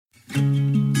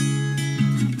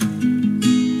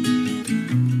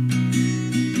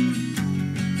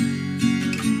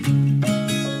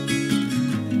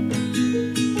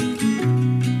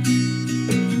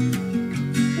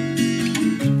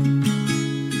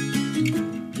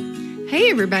Hey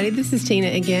everybody, this is Tina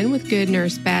again with Good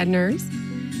Nurse, Bad Nurse.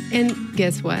 And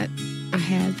guess what? I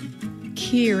have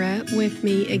Kira with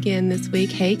me again this week.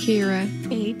 Hey Kira.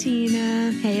 Hey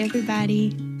Tina. Hey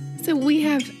everybody. So we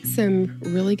have some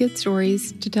really good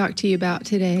stories to talk to you about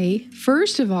today.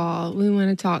 First of all, we want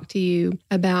to talk to you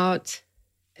about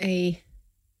a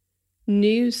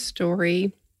news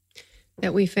story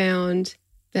that we found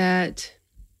that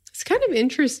it's kind of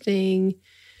interesting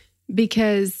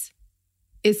because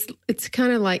it's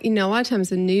kind of like, a lot of times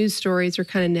the news stories are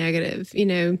kind of negative,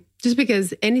 just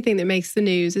because anything that makes the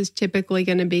news is typically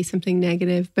going to be something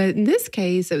negative. But in this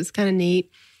case, it was kind of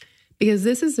neat because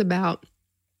this is about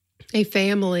a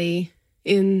family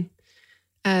in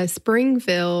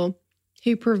Springville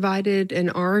who provided an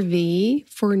RV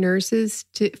for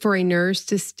for a nurse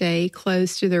to stay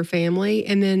close to their family.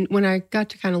 And then when I got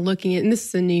to kind of looking at, and this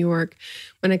is in New York,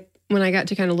 when I got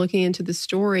to kind of looking into the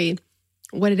story,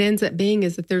 what it ends up being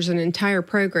is that there's an entire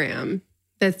program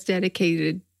that's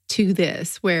dedicated to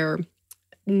this, where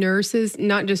nurses,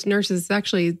 not just nurses, it's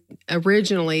actually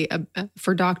originally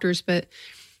for doctors, but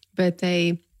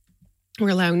they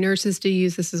were allowing nurses to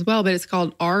use this as well. But it's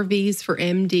called RVs for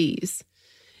MDs.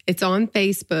 It's on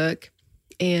Facebook,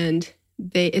 and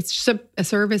it's just a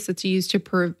service that's used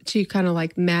to kind of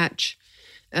like match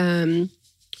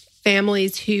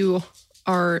families who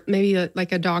are maybe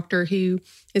like a doctor who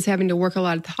is having to work a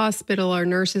lot at the hospital, or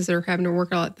nurses that are having to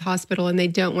work a lot at the hospital, and they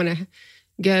don't want to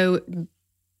go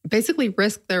basically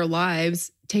risk their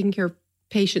lives taking care of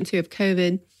patients who have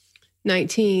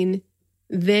COVID-19.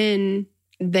 Then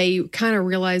they kind of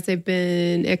realize they've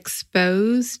been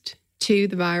exposed to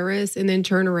the virus and then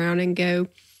turn around and go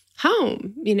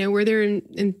home, where they're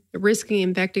risking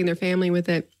infecting their family with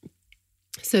it.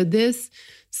 So this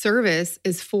service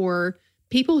is for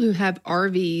people who have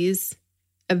RVs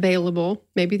available.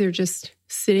 Maybe they're just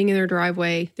sitting in their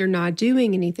driveway. They're not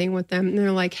doing anything with them. And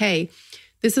they're like, hey,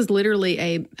 this is literally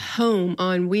a home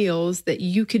on wheels that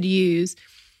you could use.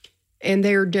 And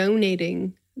they're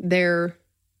donating their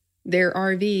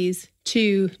RVs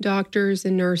to doctors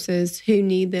and nurses who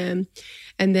need them.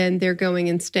 And then they're going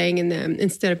and staying in them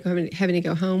instead of having to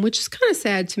go home, which is kind of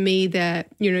sad to me that,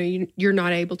 you're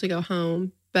not able to go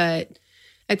home. But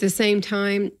at the same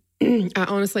time, I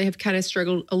honestly have kind of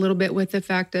struggled a little bit with the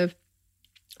fact of,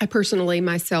 I personally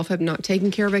myself have not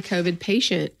taken care of a COVID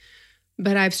patient,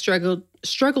 but I've struggled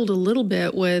a little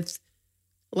bit with,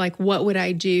 like, what would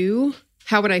I do?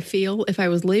 How would I feel if I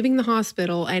was leaving the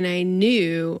hospital and I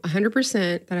knew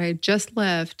 100% that I had just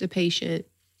left a patient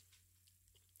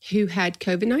who had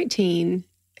COVID-19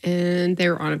 and they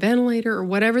were on a ventilator or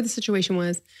whatever the situation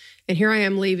was, and here I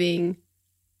am leaving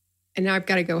and now I've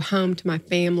got to go home to my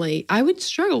family. I would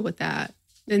struggle with that.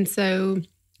 And so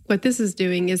what this is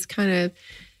doing is kind of,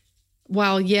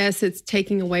 while yes, it's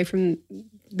taking away from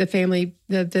the family,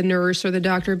 the nurse or the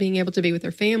doctor being able to be with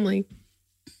their family,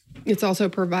 it's also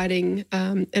providing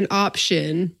an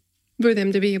option for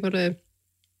them to be able to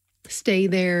stay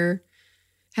there,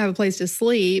 have a place to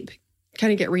sleep,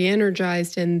 kind of get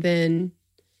re-energized, and then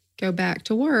go back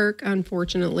to work,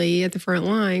 unfortunately, at the front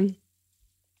line.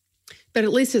 But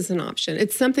at least it's an option.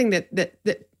 It's something that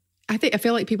I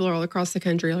feel like people all across the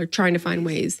country are trying to find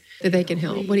ways that they can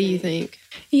help. What do you think?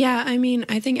 Yeah,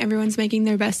 I think everyone's making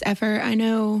their best effort. I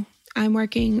know I'm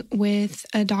working with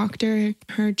a doctor.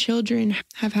 Her children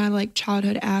have had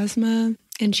childhood asthma,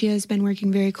 and she has been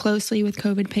working very closely with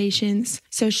COVID patients.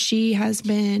 So she has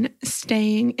been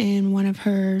staying in one of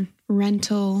her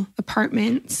rental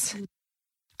apartments.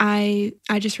 I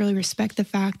just really respect the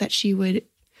fact that she would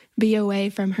be away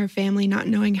from her family, not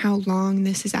knowing how long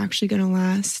this is actually going to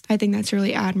last. I think that's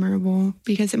really admirable,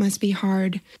 because it must be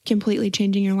hard completely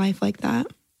changing your life like that.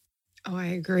 Oh, I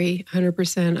agree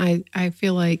 100%. I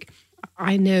feel like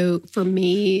I know for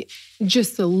me,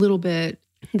 just a little bit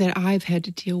that I've had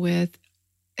to deal with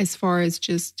as far as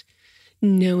just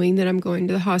knowing that I'm going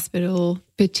to the hospital,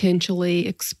 potentially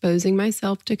exposing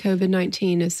myself to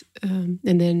COVID-19, and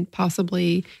then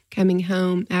possibly coming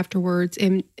home afterwards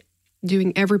and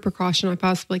doing every precaution I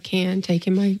possibly can,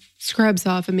 taking my scrubs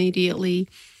off immediately,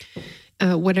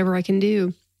 whatever I can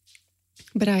do.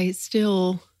 But I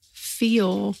still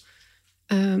feel,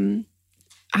 I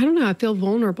don't know, I feel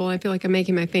vulnerable. I feel like I'm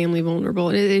making my family vulnerable.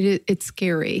 And it's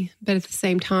scary. But at the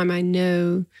same time, I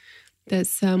know that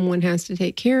someone has to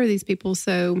take care of these people.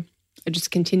 So I just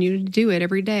continue to do it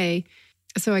every day.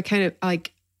 So I kind of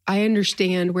I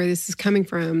understand where this is coming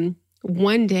from.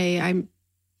 One day,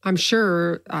 I'm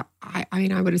sure,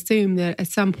 I would assume that at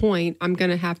some point I'm going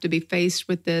to have to be faced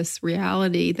with this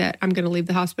reality that I'm going to leave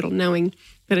the hospital knowing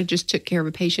that I just took care of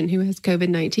a patient who has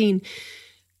COVID-19.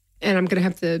 and I'm going to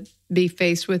have to be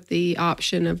faced with the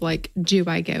option of like, do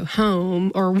I go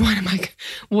home or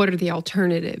what are the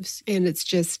alternatives? And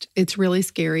it's really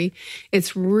scary.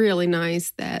 It's really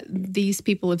nice that these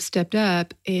people have stepped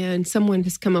up and someone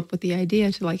has come up with the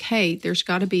idea to like, hey, there's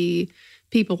got to be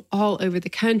people all over the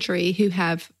country who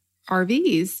have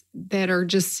RVs that are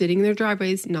just sitting in their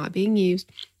driveways, not being used.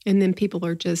 And then people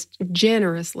are just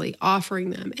generously offering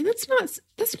them. And that's no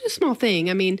small thing.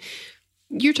 I mean,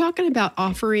 you're talking about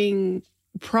offering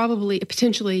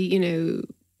potentially,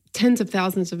 tens of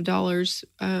thousands of dollars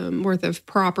worth of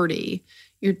property.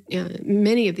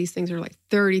 Many of these things are like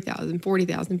 $30,000,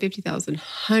 $40,000, $50,000,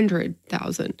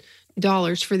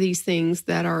 $100,000 for these things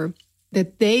that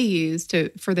they use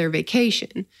for their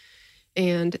vacation.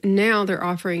 And now they're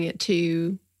offering it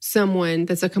to someone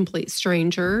that's a complete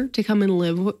stranger to come and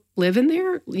live in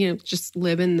there, just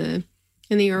live in the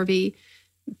RV.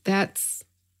 That's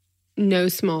no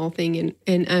small thing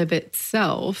in of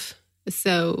itself.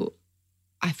 So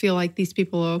I feel like these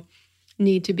people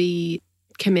need to be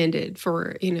commended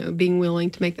for, being willing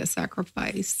to make that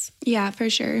sacrifice. Yeah, for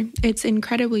sure. It's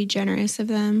incredibly generous of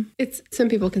them. Some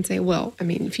people can say, well, I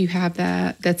mean, if you have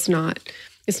that, it's not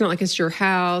like it's your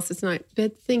house. It's not,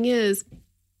 but the thing is,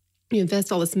 you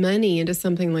invest all this money into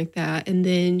something like that, and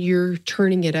then you're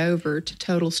turning it over to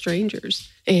total strangers,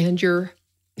 and you're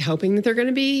hoping that they're going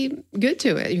to be good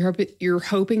to it. You're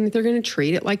hoping that they're going to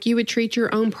treat it like you would treat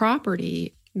your own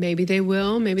property. Maybe they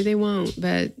will, maybe they won't,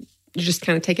 but you're just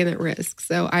kind of taking that risk.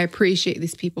 So I appreciate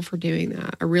these people for doing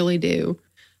that. I really do.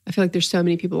 I feel like there's so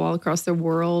many people all across the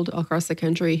world, all across the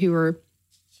country who are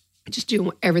just doing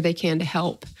whatever they can to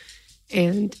help.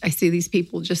 And I see these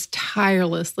people just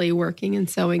tirelessly working and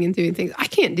sewing and doing things. I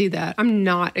can't do that. I'm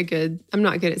not good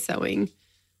at sewing.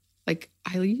 Like,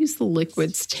 I use the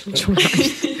liquid stitch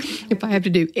if I have to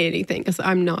do anything, because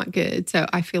I'm not good. So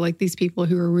I feel like these people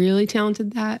who are really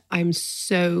talented I'm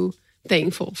so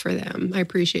thankful for them. I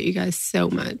appreciate you guys so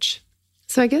much.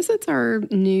 So I guess that's our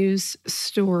news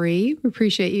story. We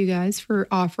appreciate you guys for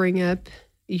offering up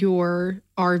your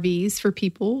RVs for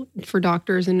people, for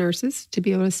doctors and nurses to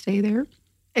be able to stay there.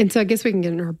 And so I guess we can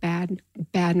get into our bad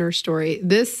nurse story.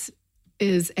 This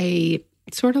is a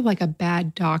sort of like a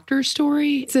bad doctor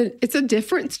story. It's a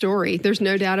different story. There's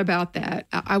no doubt about that.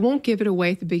 I won't give it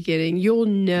away at the beginning. You'll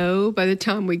know by the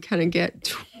time we kind of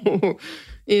get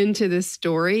into this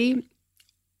story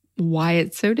why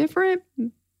it's so different.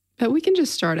 But we can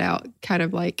just start out kind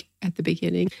of like at the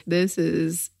beginning. This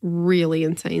is really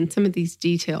insane. Some of these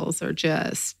details are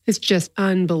it's just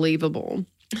unbelievable.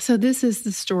 So this is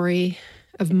the story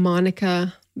of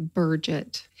Monica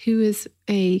Burgett, who is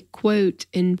a, quote,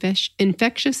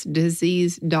 infectious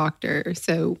disease doctor.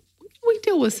 So we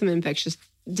deal with some infectious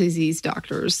disease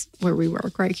doctors where we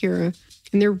work, right, Kira?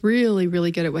 And they're really,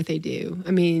 really good at what they do.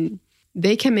 I mean,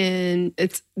 they come in,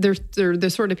 they're the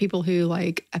sort of people who,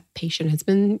 like, a patient has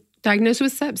been diagnosed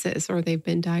with sepsis, or they've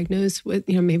been diagnosed with,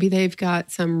 maybe they've got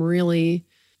some really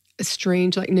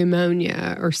strange, like,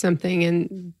 pneumonia or something,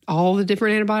 and all the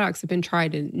different antibiotics have been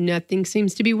tried and nothing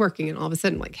seems to be working. And all of a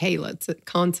sudden, like, hey, let's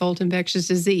consult infectious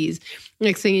disease.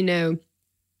 Next thing you know,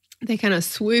 they kind of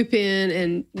swoop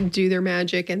in and do their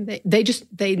magic, and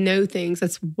they know things.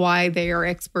 That's why they are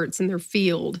experts in their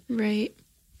field. Right.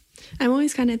 I'm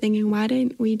always kind of thinking, why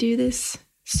didn't we do this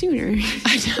sooner?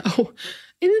 I know.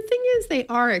 And the thing is, they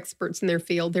are experts in their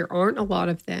field. There aren't a lot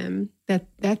of them.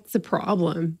 That's the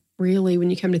problem, really, when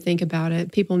you come to think about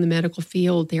it. People in the medical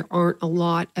field, there aren't a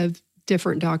lot of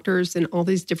different doctors in all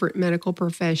these different medical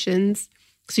professions.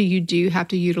 So you do have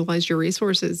to utilize your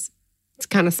resources. It's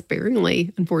kind of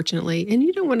sparingly, unfortunately. And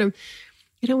you don't want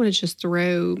to just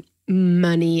throw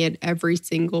money at every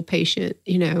single patient,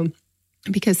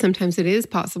 because sometimes it is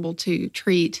possible to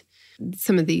treat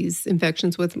some of these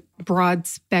infections with broad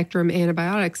spectrum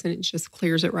antibiotics, and it just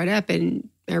clears it right up and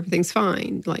everything's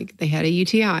fine. Like they had a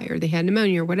UTI or they had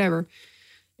pneumonia or whatever,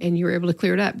 and you were able to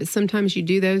clear it up. But sometimes you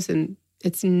do those and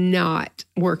it's not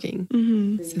working.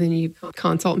 Mm-hmm. So then you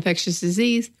consult infectious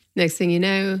disease. Next thing you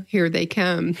know, here they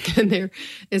come. And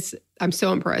I'm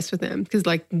so impressed with them because,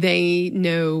 like, they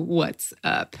know what's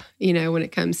up, when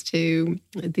it comes to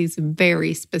these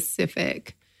very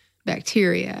specific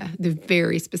bacteria, the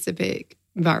very specific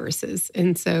viruses.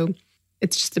 And so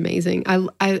it's just amazing.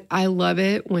 I love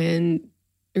it when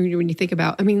you think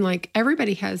about, like,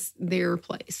 everybody has their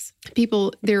place.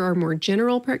 There are more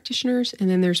general practitioners, and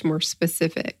then there's more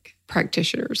specific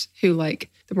practitioners who, like,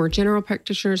 the more general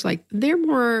practitioners, like, they're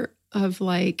more of,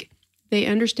 like, they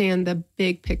understand the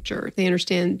big picture. They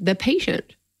understand the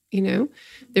patient,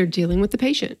 They're dealing with the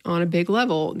patient on a big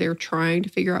level. They're trying to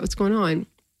figure out what's going on.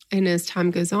 And as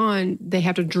time goes on, they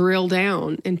have to drill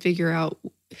down and figure out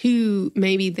who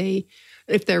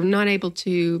if they're not able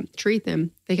to treat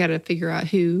them, they got to figure out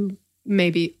who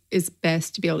maybe is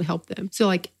best to be able to help them. So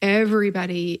like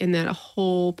everybody in that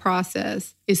whole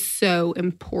process is so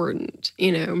important,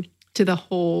 to the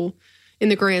whole, in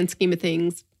the grand scheme of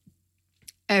things,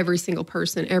 every single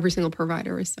person, every single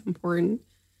provider is so important.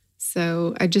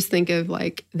 So I just think of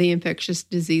like the infectious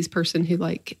disease person who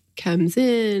like comes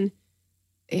in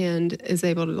and is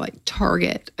able to like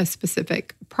target a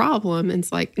specific problem. And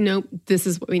it's like, nope, this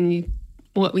is what we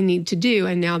need to do.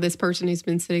 And now this person who's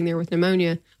been sitting there with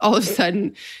pneumonia, all of a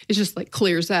sudden it just like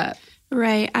clears up.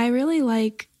 Right. I really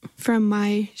like, from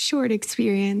my short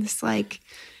experience, like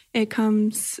it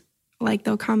comes, like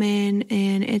they'll come in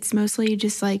and it's mostly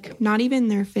just like not even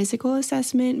their physical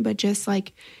assessment, but just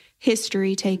like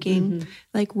history taking,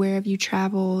 like where have you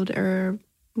traveled or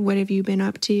what have you been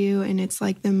up to? And it's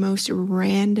like the most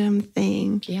random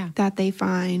thing that they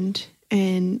find,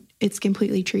 and it's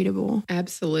completely treatable.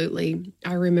 Absolutely.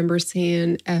 I remember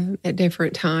seeing at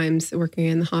different times working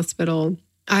in the hospital,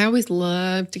 I always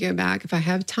love to go back if I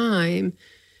have time.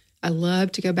 I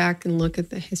love to go back and look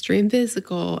at the history and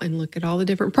physical and look at all the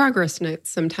different progress notes.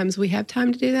 Sometimes we have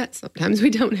time to do that. Sometimes we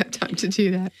don't have time to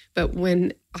do that. But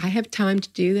when I have time to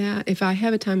do that, if I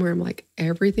have a time where I'm like,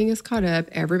 everything is caught up,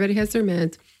 everybody has their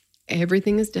meds,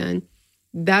 everything is done,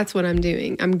 that's what I'm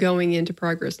doing. I'm going into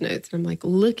progress notes and I'm like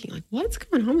looking like, what's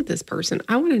going on with this person?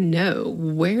 I want to know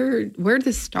where did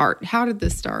this start? How did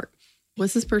this start?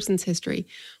 What's this person's history?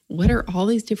 What are all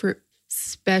these different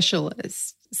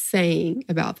specialists saying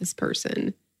about this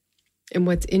person? And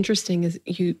what's interesting is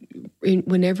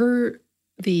whenever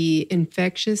the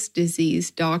infectious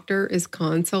disease doctor is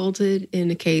consulted in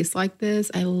a case like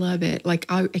this, I love it. Like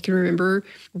I can remember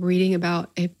reading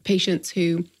about patients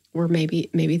who were maybe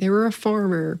they were a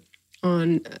farmer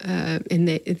and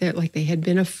they had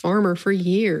been a farmer for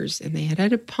years and they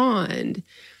had a pond.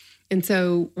 And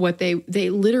so what they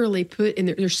literally put in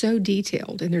they're so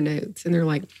detailed in their notes, and they're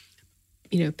like,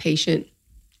 patient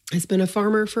has been a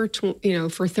farmer for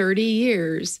 30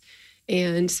 years.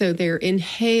 And so they're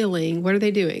inhaling. What are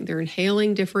they doing? They're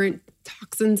inhaling different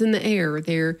toxins in the air.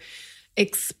 They're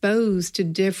exposed to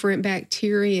different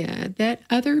bacteria that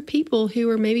other people who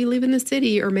are maybe live in the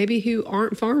city or maybe who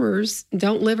aren't farmers,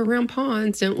 don't live around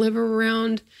ponds, don't live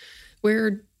around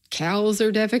where cows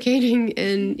are defecating.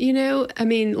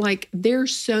 And, like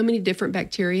there's so many different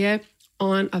bacteria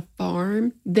on a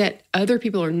farm that other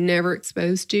people are never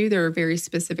exposed to. That are very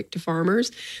specific to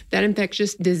farmers. That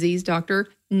infectious disease doctor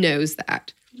knows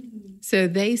that. So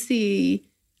they see,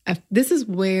 this is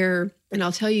where, and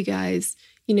I'll tell you guys,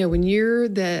 when you're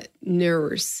the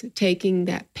nurse taking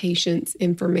that patient's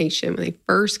information, when they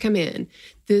first come in,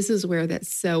 this is where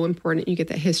that's so important. You get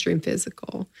that history and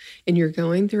physical, and you're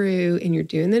going through and you're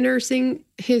doing the nursing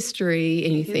history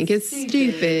and you think it's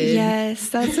stupid. Yes,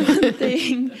 that's one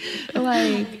thing.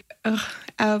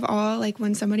 Of all, like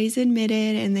when somebody's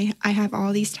admitted and I have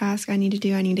all these tasks I need to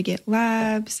do. I need to get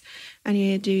labs. I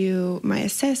need to do my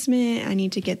assessment. I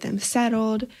need to get them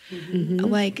settled.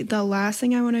 Like the last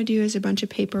thing I want to do is a bunch of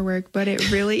paperwork, but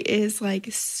it really is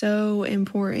like so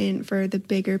important for the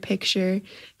bigger picture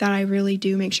that I really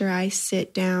do make sure I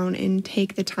sit down and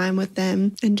take the time with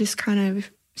them and just kind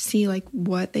of see like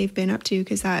what they've been up to.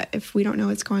 Because that, if we don't know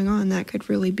what's going on, that could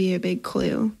really be a big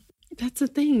clue. That's the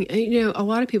thing. A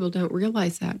lot of people don't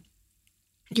realize that.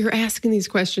 You're asking these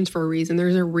questions for a reason.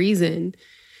 There's a reason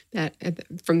that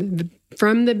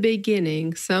from the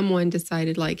beginning, someone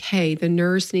decided like, hey, the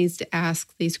nurse needs to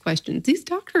ask these questions. These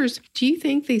doctors, do you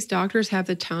think these doctors have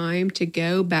the time to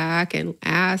go back and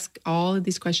ask all of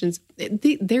these questions?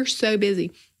 They're so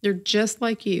busy. They're just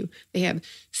like you. They have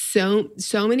so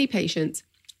many patients.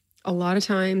 A lot of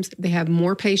times they have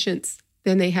more patients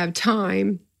than they have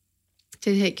time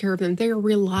to take care of them. They're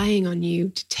relying on you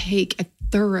to take a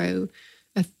thorough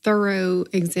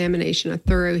examination, a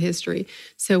thorough history.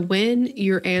 So when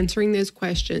you're answering those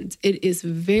questions, it is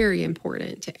very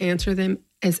important to answer them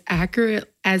as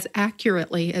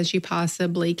accurately as you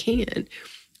possibly can.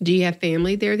 Do you have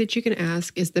family there that you can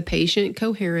ask? Is the patient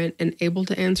coherent and able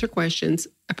to answer questions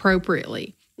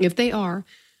appropriately? If they are,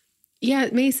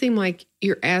 it may seem like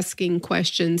you're asking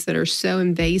questions that are so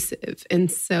invasive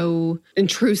and so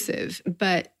intrusive,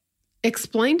 but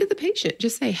explain to the patient.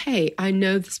 Just say, hey, I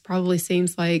know this probably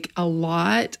seems like a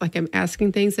lot, like I'm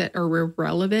asking things that are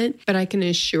irrelevant, but I can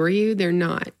assure you they're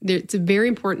not. It's very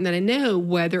important that I know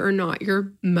whether or not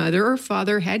your mother or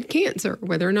father had cancer,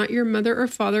 whether or not your mother or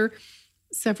father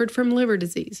suffered from liver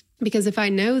disease. Because if I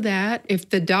know that, if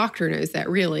the doctor knows that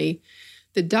really,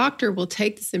 the doctor will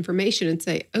take this information and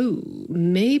say, oh,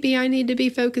 maybe I need to be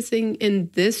focusing in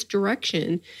this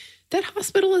direction. That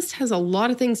hospitalist has a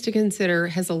lot of things to consider,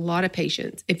 has a lot of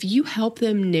patients. If you help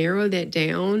them narrow that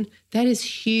down, that is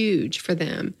huge for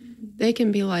them. They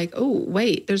can be like, oh,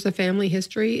 wait, there's a family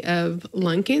history of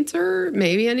lung cancer.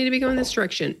 Maybe I need to be going this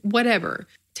direction. Whatever.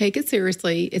 Take it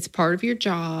seriously. It's part of your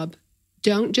job.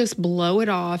 Don't just blow it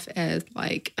off as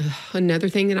like another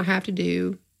thing that I have to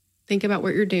do. Think about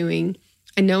what you're doing.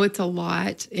 I know it's a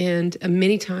lot. And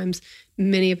many times,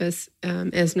 many of us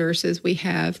as nurses, we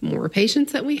have more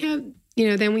patients that we have,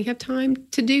 than we have time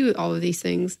to do all of these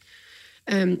things.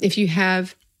 If you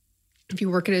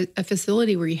work at a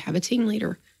facility where you have a team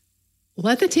leader,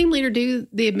 let the team leader do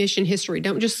the admission history.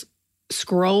 Don't just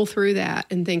scroll through that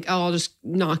and think, oh, I'll just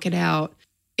knock it out.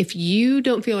 If you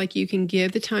don't feel like you can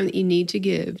give the time that you need to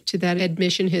give to that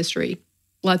admission history,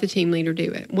 let the team leader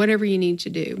do it, whatever you need to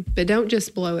do. But don't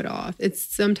just blow it off.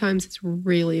 Sometimes it's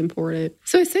really important.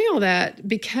 So I say all that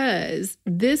because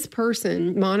this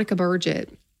person, Monica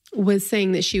Burgett, was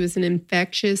saying that she was an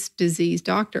infectious disease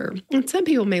doctor. And some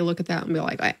people may look at that and be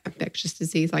like, infectious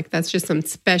disease, like that's just some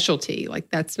specialty.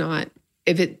 Like that's not,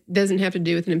 if it doesn't have to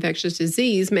do with an infectious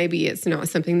disease, maybe it's not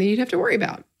something that you'd have to worry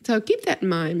about. So keep that in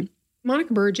mind.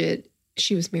 Monica Burgett,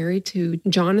 she was married to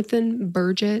Jonathan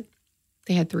Burgett.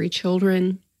 They had 3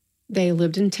 children. They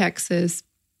lived in Texas.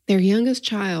 Their youngest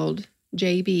child,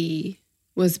 JB,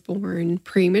 was born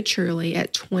prematurely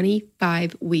at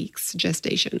 25 weeks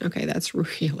gestation. Okay, that's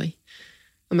really,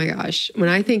 oh my gosh. When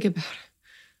I think about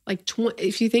it,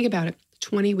 if you think about it,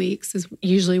 20 weeks is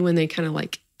usually when they kind of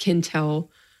like can tell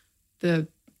the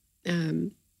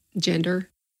gender.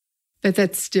 But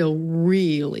that's still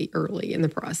really early in the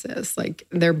process. Like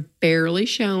they're barely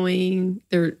showing.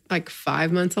 They're like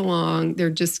 5 months along. They're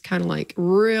just kind of like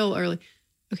real early.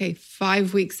 Okay,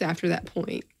 5 weeks after that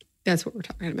point, that's what we're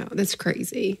talking about. That's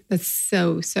crazy. That's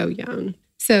so, so young.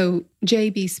 So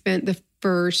JB spent the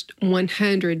first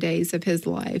 100 days of his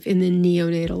life in the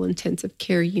neonatal intensive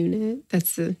care unit.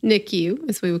 That's the NICU,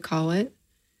 as we would call it.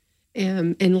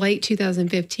 In late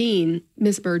 2015,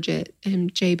 Miss Burgett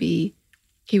and JB,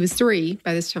 he was 3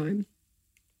 by this time.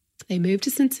 They moved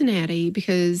to Cincinnati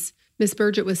because Miss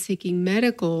Burgett was seeking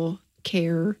medical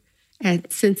care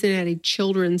at Cincinnati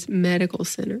Children's Medical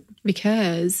Center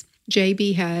because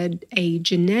JB had a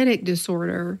genetic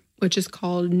disorder, which is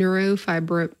called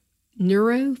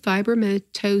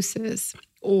neurofibromatosis,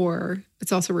 or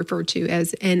it's also referred to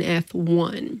as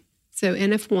NF1. So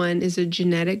NF1 is a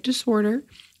genetic disorder.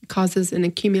 It causes an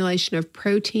accumulation of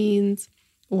proteins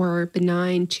or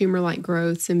benign tumor-like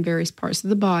growths in various parts of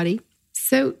the body.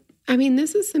 So,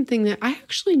 this is something that I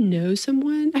actually know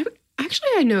someone.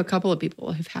 I know a couple of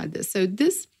people who've had this. So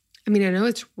this, I know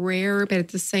it's rare, but at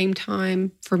the same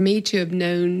time, for me to have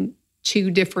known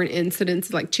 2 different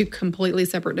incidents, like 2 completely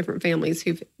separate different families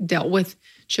who've dealt with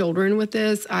children with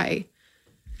this, I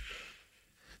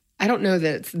don't know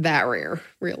that it's that rare,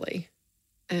 really.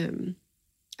 I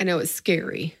know it's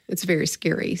scary. It's very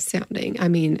scary sounding.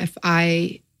 If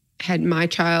I had my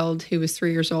child who was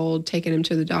 3 years old, taken him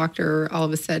to the doctor, all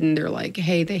of a sudden they're like,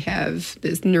 hey, they have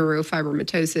this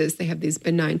neurofibromatosis. They have these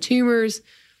benign tumors.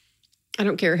 I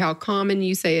don't care how common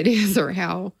you say it is or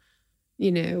how,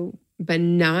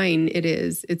 benign it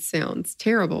is. It sounds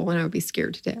terrible and I would be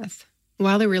scared to death.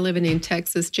 While they were living in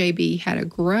Texas, JB had a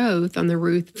growth on the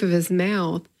roof of his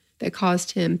mouth that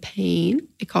caused him pain.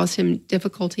 It caused him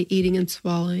difficulty eating and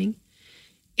swallowing.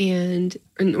 And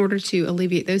in order to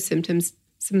alleviate those symptoms,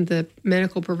 some of the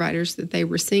medical providers that they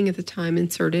were seeing at the time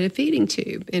inserted a feeding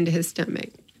tube into his stomach.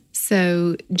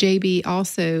 So JB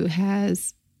also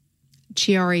has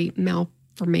Chiari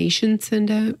malformation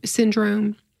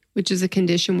syndrome, which is a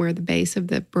condition where the base of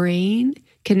the brain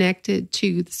connected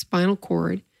to the spinal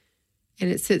cord,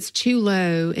 and it sits too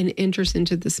low and enters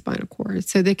into the spinal cord.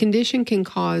 So the condition can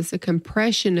cause a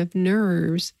compression of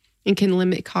nerves and can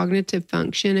limit cognitive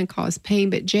function and cause pain.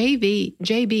 But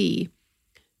JB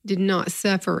did not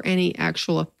suffer any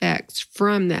actual effects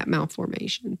from that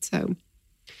malformation. So,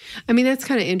 that's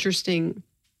kind of interesting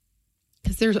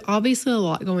because there's obviously a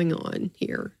lot going on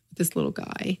here with this little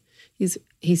guy.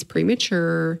 He's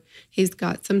premature. He's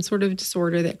got some sort of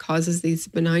disorder that causes these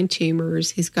benign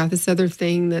tumors. He's got this other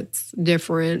thing that's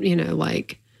different,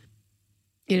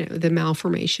 the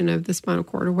malformation of the spinal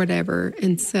cord or whatever.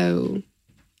 And so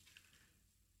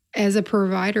as a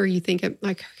provider, you think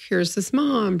like, here's this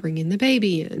mom bringing the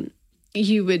baby in.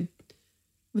 You would,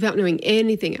 without knowing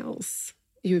anything else,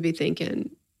 you would be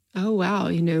thinking, oh,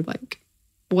 wow,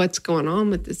 what's going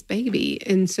on with this baby?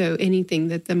 And so anything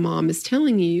that the mom is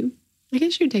telling you I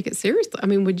guess you'd take it seriously. I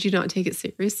mean, would you not take it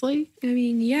seriously? I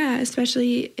mean, yeah,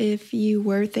 especially if you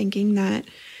were thinking that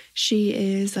she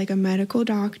is like a medical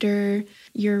doctor,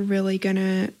 you're really going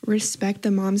to respect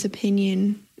the mom's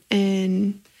opinion.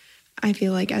 And I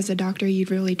feel like as a doctor,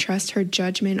 you'd really trust her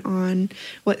judgment on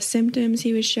what symptoms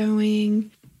he was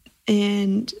showing.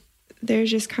 And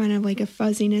there's just kind of like a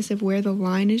fuzziness of where the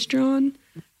line is drawn.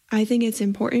 I think it's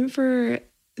important for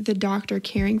the doctor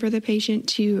caring for the patient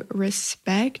to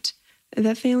respect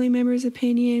the family member's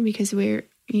opinion, because we're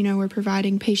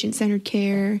providing patient-centered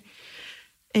care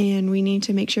and we need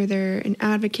to make sure they're an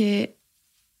advocate.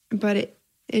 But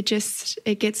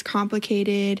it gets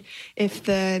complicated if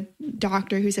the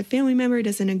doctor who's a family member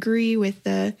doesn't agree with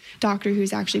the doctor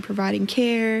who's actually providing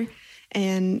care.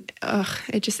 And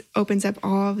it just opens up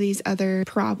all of these other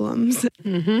problems.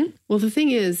 Mm-hmm. Well, the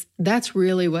thing is, that's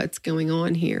really what's going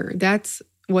on here. That's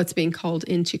what's being called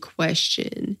into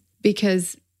question,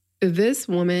 because this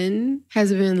woman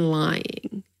has been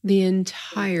lying the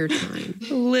entire time.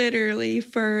 Literally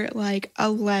for like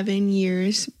 11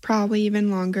 years, probably even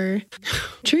longer.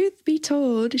 Truth be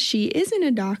told, she isn't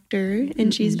a doctor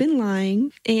and she's been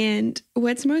lying. And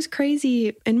what's most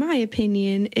crazy, in my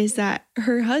opinion, is that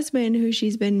her husband, who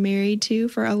she's been married to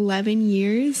for 11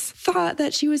 years, thought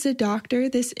that she was a doctor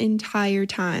this entire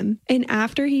time. And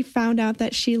after he found out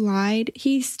that she lied,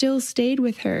 he still stayed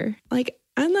with her. Like,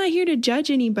 I'm not here to judge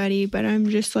anybody, but I'm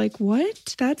just like,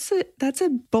 what? That's a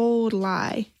bold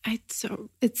lie. It's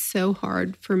so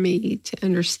hard for me to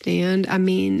understand. I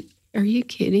mean, are you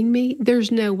kidding me?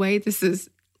 There's no way this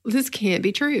can't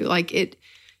be true. Like it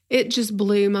just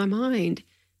blew my mind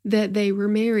that they were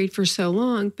married for so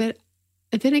long. But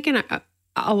then again,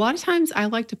 a lot of times I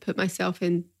like to put myself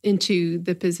into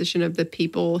the position of the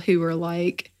people who are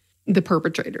like the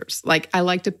perpetrators. Like I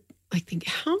like to think,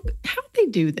 how they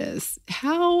do this?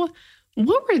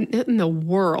 What were in the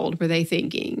world were they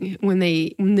thinking when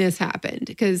this happened?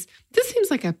 Because this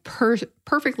seems like a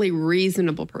perfectly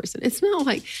reasonable person. It's not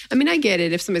like, I mean, I get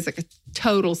it if somebody's like a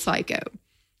total psycho.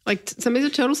 Like somebody's a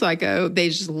total psycho, they're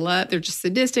just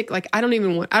sadistic. Like I don't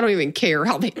even care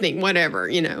how they think, whatever,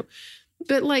 you know.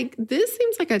 But like this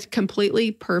seems like a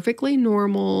completely perfectly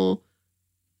normal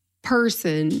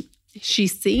person. She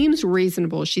seems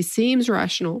reasonable. She seems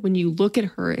rational when you look at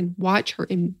her and watch her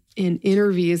in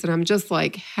interviews. And I'm just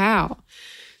like, how?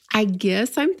 I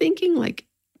guess I'm thinking like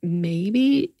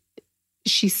maybe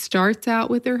she starts out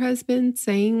with her husband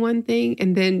saying one thing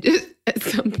and then at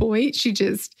some point she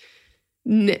just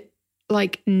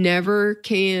never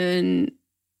can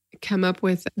come up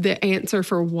with the answer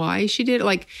for why she did it.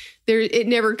 Like it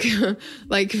never,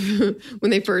 like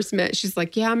when they first met, she's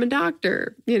like, yeah, I'm a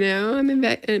doctor, you know, I'm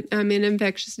an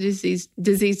infectious disease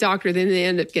doctor. Then they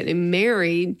end up getting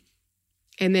married.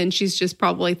 And then she's just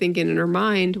probably thinking in her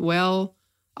mind, well,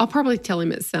 I'll probably tell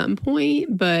him at some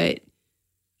point, but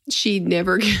she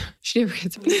never gets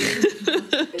Just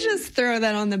throw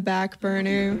that on the back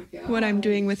burner, what I'm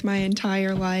doing with my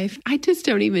entire life. I just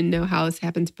don't even know how this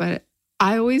happens, but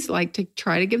I always like to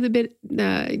try to give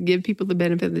people the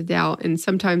benefit of the doubt, and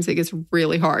sometimes it gets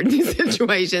really hard in these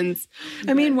situations.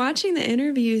 I mean, watching the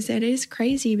interviews, it is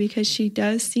crazy because she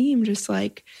does seem just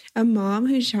like a mom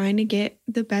who's trying to get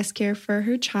the best care for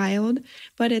her child,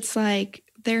 but it's like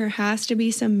there has to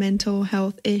be some mental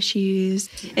health issues,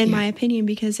 in my opinion,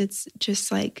 because it's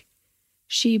just like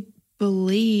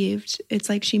it's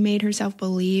like she made herself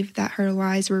believe that her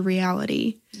lies were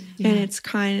reality, and it's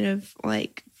kind of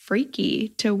like freaky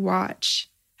to watch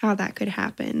how that could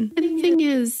happen. And the thing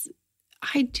is,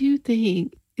 I do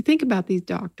think about these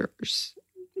doctors.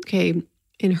 Okay,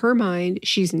 in her mind,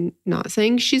 she's not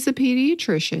saying she's a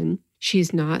pediatrician.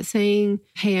 She's not saying,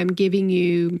 hey, I'm giving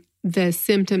you the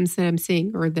symptoms that I'm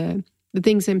seeing or the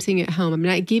things I'm seeing at home. I'm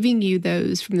not giving you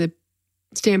those from the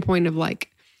standpoint of like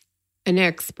an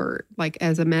expert, like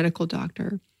as a medical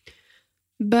doctor.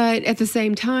 But at the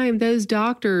same time, those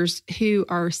doctors who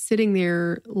are sitting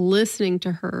there listening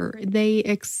to her, they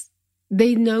think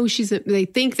they know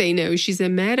she's a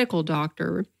medical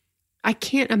doctor. I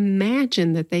can't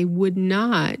imagine that that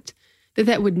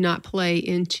would not play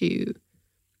into,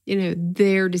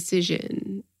 their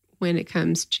decision when it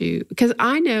comes to, because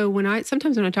I know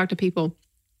sometimes when I talk to people,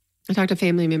 I talk to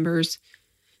family members,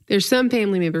 there's some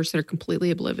family members that are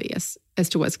completely oblivious as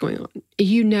to what's going on.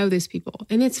 You know these people,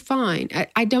 and it's fine.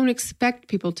 I don't expect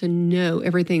people to know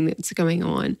everything that's going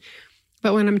on.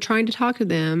 But when I'm trying to talk to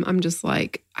them, I'm just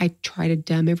like, I try to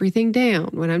dumb everything down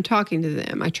when I'm talking to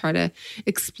them. I try to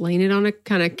explain it on a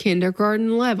kind of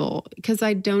kindergarten level because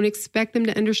I don't expect them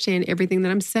to understand everything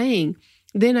that I'm saying.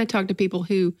 Then I talk to people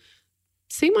who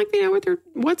seem like they know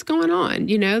what's going on.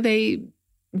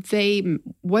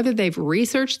 whether they've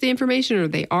researched the information or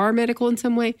they are medical in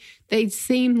some way, they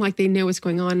seem like they know what's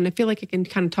going on. And I feel like I can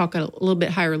kind of talk at a little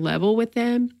bit higher level with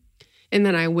them. And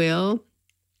then I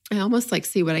almost like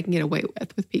see what I can get away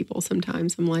with people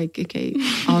sometimes. I'm like, okay,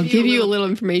 I'll give you a little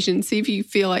information. See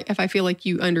if I feel like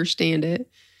you understand it.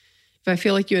 If I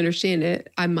feel like you understand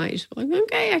it, I might just be like,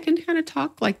 okay, I can kind of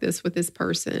talk like this with this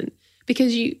person.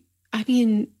 Because the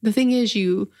thing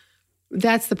is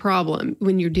that's the problem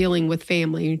when you're dealing with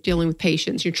family, you're dealing with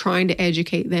patients, you're trying to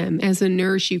educate them. As a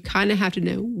nurse, you kind of have to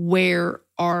know, where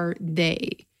are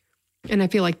they? And I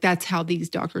feel like that's how these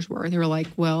doctors were. They were like,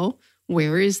 well,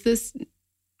 where is this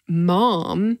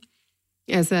mom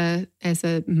as a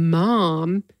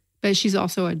mom, but she's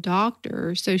also a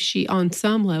doctor. So she, on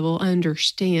some level,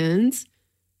 understands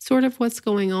sort of what's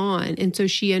going on. And so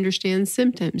she understands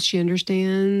symptoms. She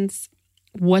understands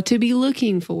what to be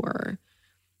looking for.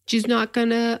 She's not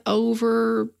going to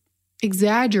over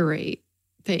exaggerate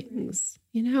things,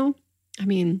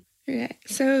 Okay.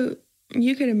 So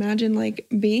you could imagine like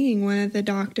being one of the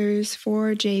doctors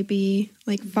for JB,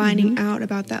 like finding out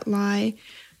about that lie.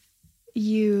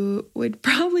 You would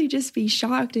probably just be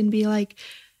shocked and be like,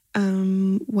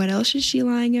 what else is she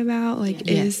lying about? Like,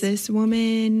 Is this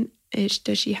woman,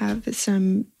 does she have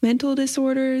some mental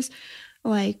disorders?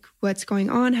 Like, what's going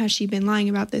on? Has she been lying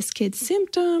about this kid's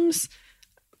symptoms?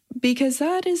 Because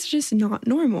that is just not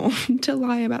normal to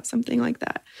lie about something like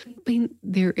that.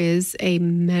 There is a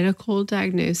medical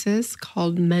diagnosis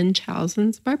called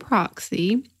Munchausen's by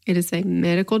proxy. It is a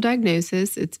medical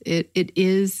diagnosis. It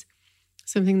is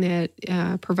something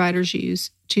that providers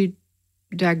use to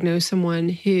diagnose someone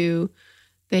who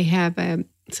they have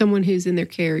someone who's in their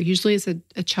care. Usually it's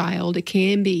a child. It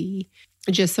can be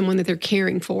just someone that they're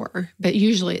caring for, but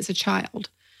usually it's a child.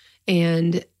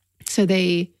 And so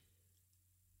they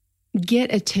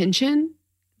get attention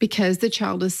because the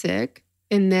child is sick,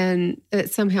 and then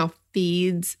it somehow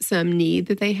feeds some need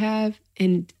that they have.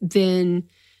 And then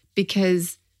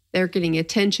because they're getting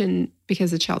attention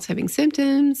because the child's having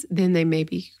symptoms, then they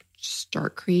maybe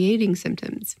start creating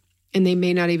symptoms. And they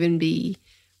may not even be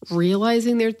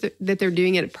realizing that they're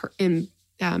doing it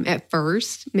at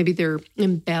first. Maybe they're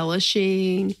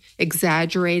embellishing,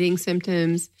 exaggerating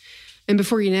symptoms. And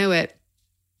before you know it,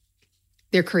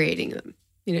 they're creating them.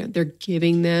 They're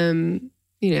giving them,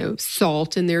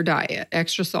 salt in their diet,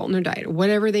 extra salt in their diet,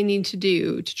 whatever they need to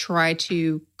do to try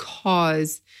to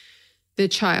cause the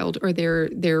child or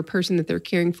their person that they're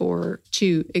caring for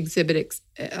to exhibit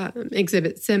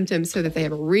symptoms so that they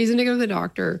have a reason to go to the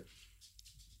doctor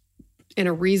and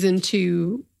a reason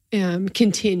to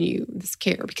continue this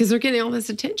care because they're getting all this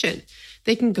attention.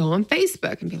 They can go on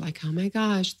Facebook and be like, oh my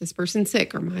gosh, this person's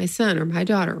sick, or my son or my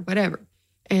daughter, or whatever.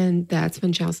 And that's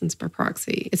Munchausen's by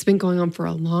proxy. It's been going on for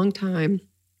a long time.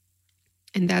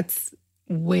 And that's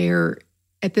where,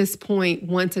 at this point,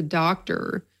 once a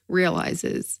doctor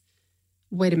realizes,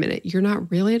 wait a minute, you're not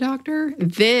really a doctor?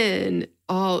 Then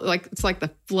it's like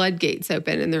the floodgates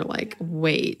open and they're like,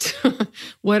 wait,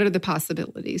 what are the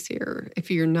possibilities here? If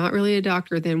you're not really a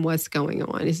doctor, then what's going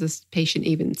on? Is this patient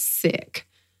even sick?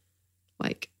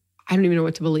 Like, I don't even know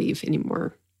what to believe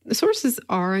anymore. The sources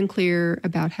are unclear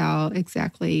about how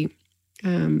exactly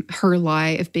her lie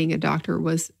of being a doctor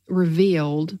was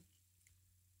revealed.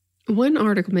 One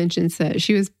article mentions that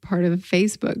she was part of a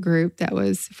Facebook group that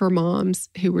was for moms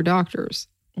who were doctors.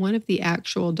 One of the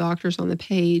actual doctors on the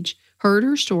page heard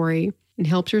her story and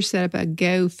helped her set up a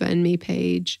GoFundMe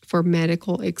page for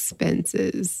medical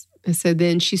expenses. And so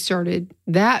then she started,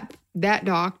 that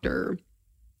doctor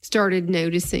started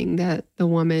noticing that the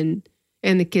woman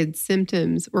and the kid's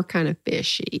symptoms were kind of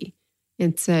fishy.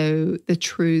 And so the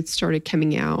truth started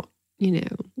coming out,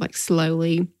 like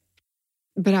slowly.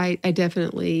 But I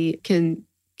definitely can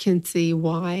see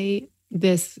why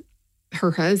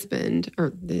her husband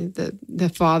or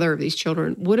the father of these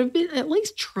children would have been at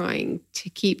least trying to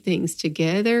keep things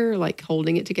together, like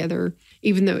holding it together,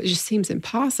 even though it just seems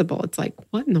impossible. It's like,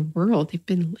 what in the world?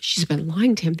 She's been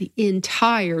lying to him the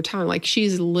entire time. Like,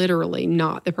 she's literally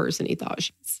not the person he thought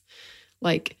she was.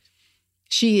 Like,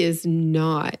 she is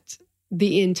not.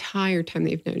 The entire time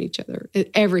they've known each other,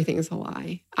 everything is a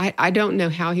lie. I don't know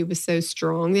how he was so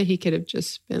strong that he could have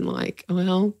just been like,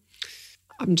 well,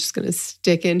 I'm just going to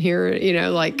stick in here,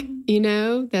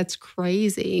 that's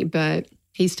crazy. But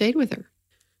he stayed with her.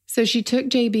 So she took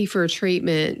JB for a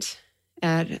treatment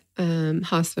at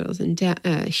hospitals in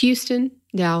Houston,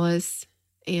 Dallas,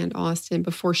 and Austin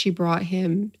before she brought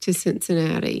him to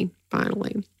Cincinnati,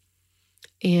 finally.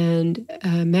 And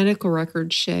medical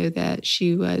records show that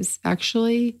she was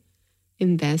actually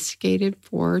investigated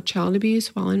for child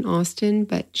abuse while in Austin,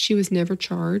 but she was never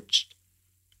charged.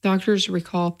 Doctors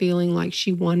recall feeling like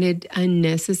she wanted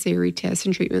unnecessary tests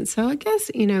and treatments. So I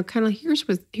guess, kind of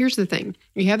here's the thing.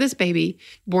 You have this baby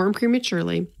born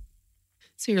prematurely.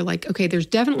 So you're like, okay, there's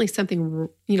definitely something,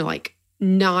 like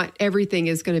not everything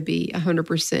is going to be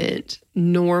 100%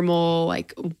 normal,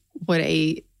 like what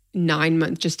a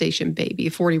 9-month gestation baby,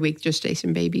 a 40-week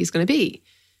gestation baby is going to be.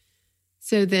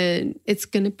 So then it's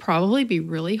going to probably be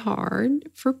really hard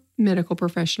for medical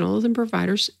professionals and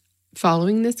providers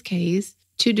following this case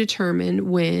to determine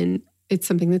when it's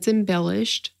something that's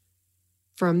embellished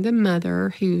from the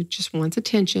mother who just wants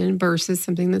attention versus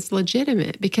something that's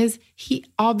legitimate, because he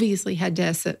obviously had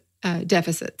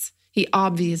deficits. He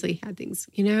obviously had things,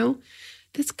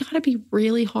 That's got to be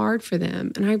really hard for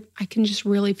them. And I can just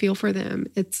really feel for them.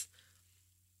 It's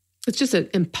just an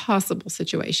impossible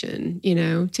situation,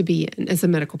 to be in as a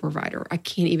medical provider. I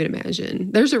can't even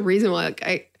imagine. There's a reason why,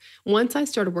 once I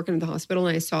started working at the hospital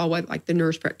and I saw what the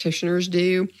nurse practitioners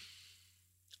do,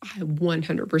 I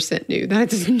 100% knew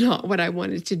that is not what I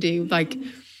wanted to do.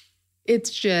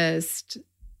 It's just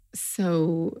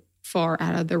so far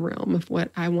out of the realm of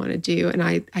what I want to do. And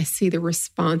I see the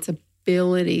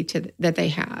responsibility that they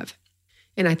have.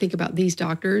 And I think about these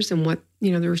doctors and what,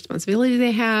 the responsibility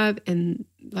they have. And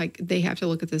they have to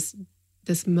look at this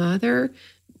mother.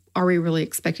 Are we really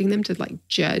expecting them to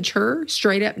judge her,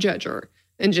 straight up judge her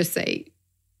and just say,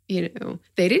 they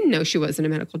didn't know she wasn't a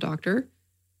medical doctor.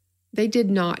 They did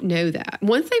not know that.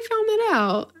 Once they found that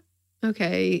out,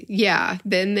 okay, yeah,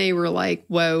 then they were like,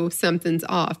 whoa, something's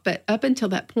off. But up until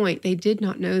that point, they did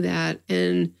not know that.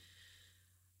 And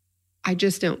I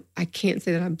can't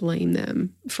say that I blame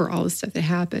them for all the stuff that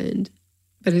happened.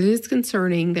 But it is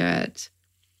concerning that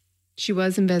she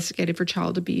was investigated for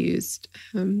child abuse.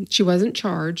 She wasn't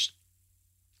charged.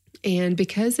 And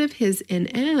because of his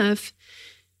NF,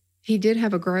 he did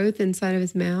have a growth inside of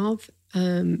his mouth.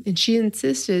 And she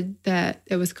insisted that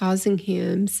it was causing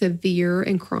him severe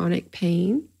and chronic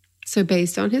pain. So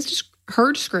based on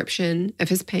her description of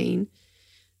his pain,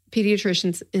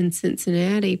 pediatricians in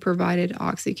Cincinnati provided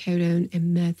oxycodone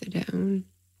and methadone.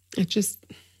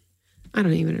 I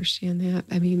don't even understand that.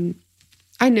 I mean,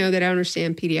 I know that I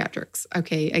understand pediatrics.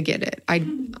 Okay, I get it. I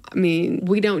mean,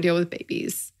 we don't deal with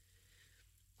babies.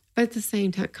 But at the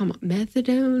same time, come on,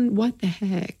 methadone? What the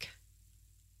heck?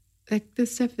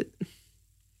 This stuff,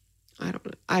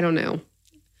 I don't know.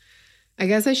 I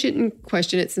guess I shouldn't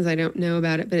question it since I don't know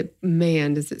about it, but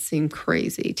man, does it seem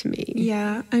crazy to me.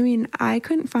 Yeah, I mean, I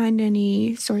couldn't find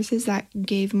any sources that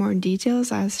gave more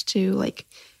details as to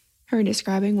her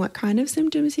describing what kind of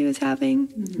symptoms he was having.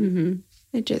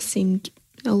 Mm-hmm. It just seemed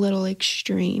a little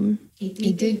extreme.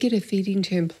 He did get a feeding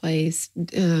tube placed.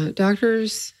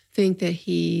 Doctors think that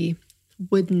he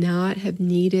would not have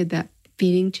needed that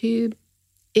feeding tube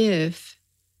if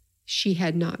she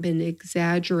had not been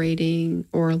exaggerating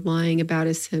or lying about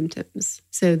his symptoms.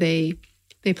 So they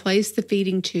placed the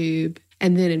feeding tube,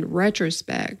 and then in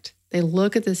retrospect, they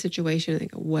look at the situation and they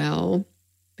go, well,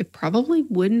 they probably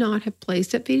would not have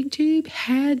placed that feeding tube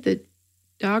had the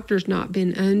doctors not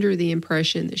been under the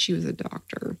impression that she was a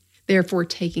doctor. Therefore,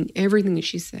 taking everything that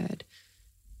she said,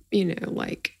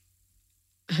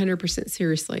 100%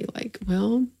 seriously,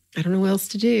 well, I don't know what else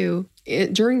to do.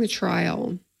 During the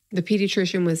trial, the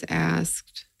pediatrician was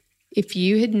asked, if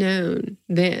you had known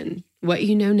then what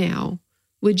you know now,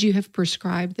 would you have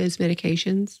prescribed those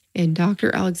medications? And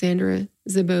Dr. Alexandra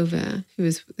Zabova, who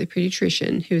was the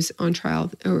pediatrician who was on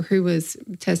trial or who was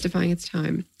testifying at the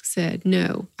time, said,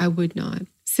 no, I would not.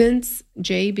 Since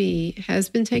JB has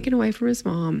been taken away from his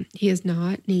mom, he has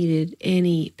not needed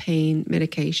any pain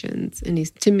medications. And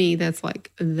to me, that's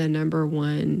the number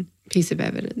one piece of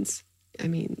evidence. I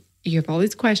mean, you have all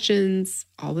these questions.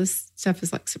 All this stuff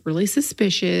is really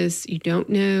suspicious. You don't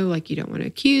know, you don't want to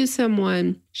accuse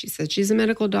someone. She said she's a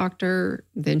medical doctor.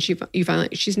 Then you find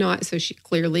out she's not. So she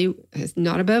clearly is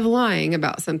not above lying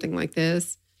about something like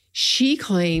this. She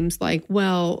claims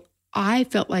well, I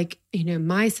felt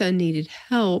my son needed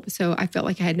help. So I felt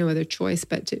like I had no other choice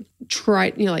but to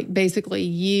try, basically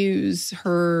use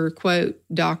her quote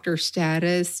doctor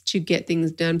status to get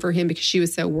things done for him because she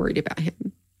was so worried about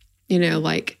him.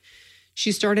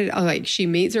 She started, she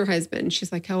meets her husband.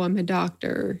 She's like, oh, I'm a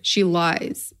doctor. She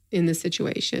lies in this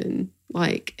situation.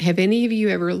 Have any of you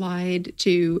ever lied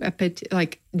to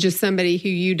just somebody who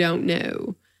you don't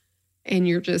know? And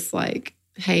you're just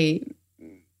hey,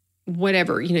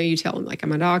 whatever, you tell them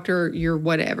I'm a doctor, you're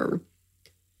whatever.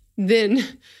 Then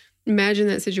imagine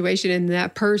that situation and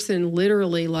that person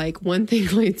literally one thing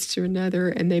leads to another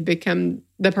and they become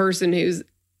the person who's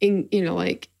in,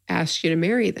 asked you to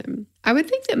marry them. I would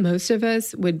think that most of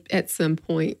us would at some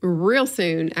point, real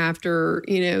soon after,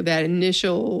 that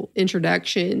initial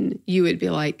introduction, you would be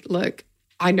like, look,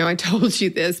 I know I told you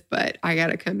this, but I got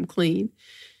to come clean.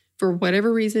 For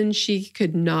whatever reason, she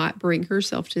could not bring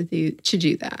herself to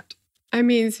do that. I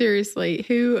mean, seriously,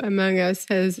 who among us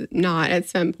has not at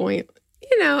some point,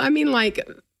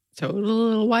 total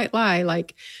little white lie,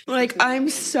 like I'm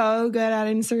so good at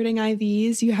inserting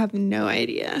IVs, you have no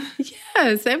idea.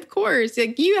 Yes, of course.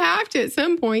 Like you have to, at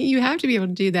some point, you have to be able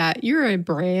to do that. You're a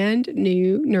brand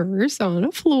new nurse on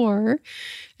a floor,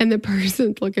 and the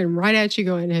person's looking right at you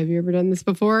going, have you ever done this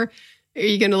before? Are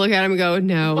you going to look at him and go,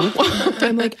 no?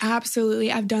 I'm like,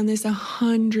 absolutely. I've done this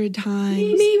 100 times. I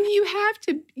mean, you have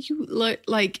to,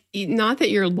 not that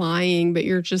you're lying, but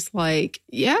you're just like,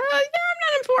 yeah, I'm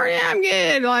not important. Yeah, I'm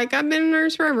good. Like, I've been a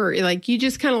nurse forever. Like, you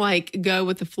just kind of go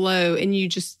with the flow, and you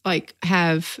just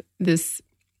have this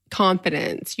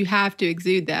confidence. You have to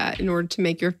exude that in order to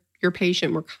make your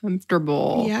patient more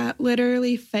comfortable. Yeah,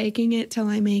 literally faking it till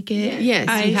I make it.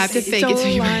 Yes, you have to fake it till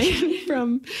you make it.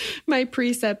 From my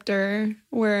preceptor,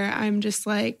 where I'm just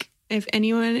like, if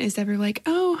anyone is ever like,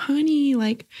 oh, honey,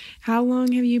 how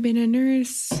long have you been a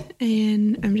nurse?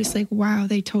 And I'm just like, wow,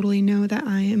 they totally know that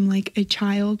I am like a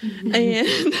child. Mm-hmm.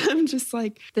 And I'm just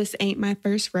like, this ain't my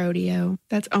first rodeo.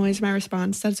 That's always my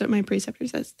response. That's what my preceptor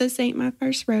says. This ain't my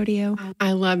first rodeo.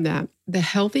 I love that. The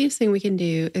healthiest thing we can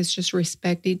do is just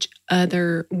respect each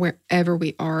other wherever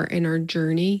we are in our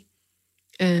journey.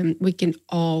 We can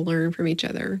all learn from each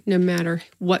other, no matter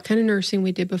what kind of nursing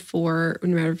we did before,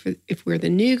 no matter if we're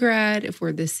the new grad, if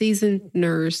we're the seasoned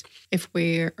nurse, if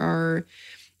we are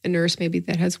a nurse maybe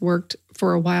that has worked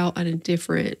for a while in a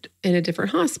different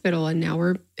hospital, and now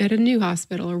we're at a new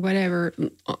hospital or whatever.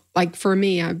 Like for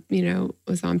me, I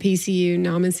was on PCU,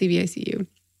 now I'm in CVICU.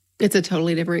 It's a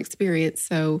totally different experience.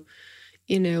 So,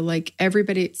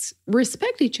 everybody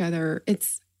respect each other.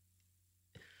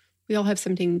 We all have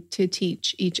something to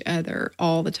teach each other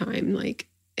all the time.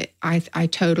 I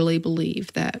totally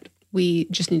believe that we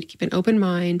just need to keep an open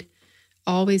mind,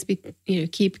 always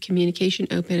keep communication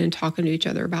open and talking to each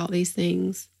other about these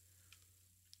things.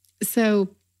 So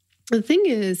the thing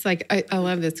is, I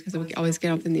love this because we always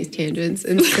get off in these tangents,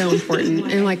 and it's so important.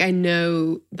 And I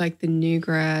know the new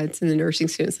grads and the nursing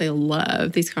students, they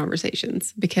love these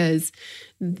conversations because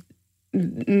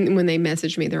when they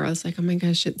message me, they're always like, oh my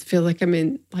gosh, it feels like I'm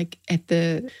in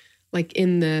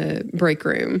in the break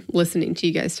room listening to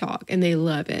you guys talk, and they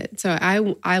love it. So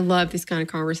I love these kind of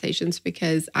conversations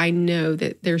because I know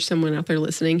that there's someone out there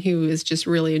listening who is just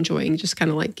really enjoying just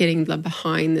kind of getting the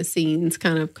behind the scenes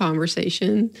kind of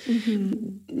conversation.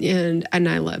 Mm-hmm. And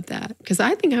I love that because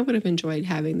I think I would have enjoyed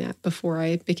having that before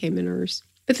I became a nurse.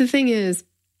 But the thing is,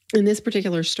 in this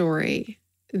particular story,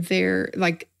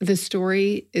 the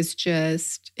story is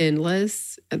just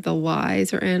endless. The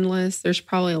lies are endless. There's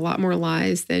probably a lot more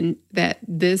lies than that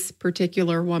this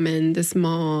particular woman, this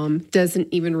mom, doesn't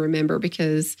even remember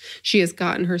because she has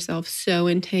gotten herself so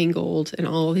entangled in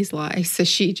all of these lies. So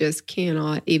she just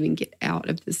cannot even get out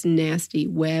of this nasty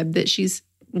web that she's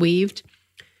weaved.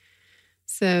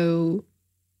 So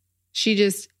she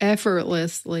just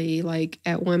effortlessly,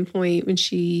 at one point when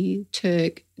she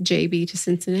took JB to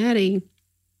Cincinnati,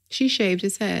 she shaved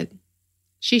his head.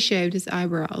 She shaved his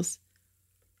eyebrows.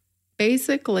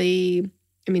 Basically,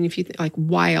 I mean, if you think,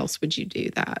 why else would you do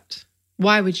that?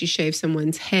 Why would you shave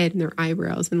someone's head and their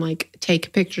eyebrows and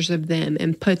take pictures of them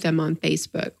and put them on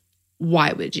Facebook?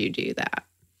 Why would you do that?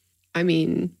 I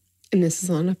mean, and this is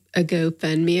on a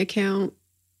GoFundMe account.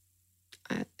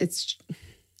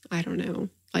 I don't know.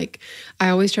 I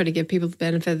always try to give people the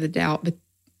benefit of the doubt, but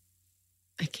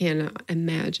I cannot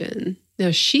imagine.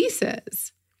 Now, she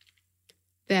says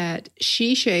that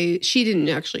she didn't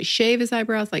actually shave his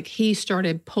eyebrows. He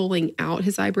started pulling out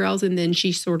his eyebrows, and then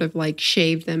she sort of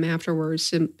shaved them afterwards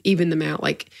to even them out,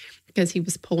 because he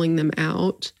was pulling them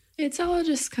out. It's all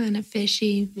just kind of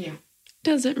fishy. Yeah.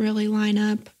 Doesn't really line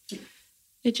up.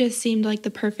 It just seemed like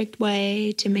the perfect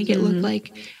way to make it look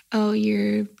like, oh,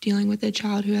 you're dealing with a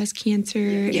child who has cancer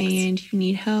and you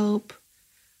need help.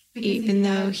 Even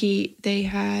though they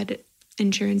had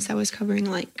insurance that was covering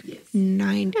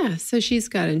 9. Yeah, so she's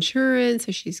got insurance,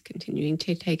 so she's continuing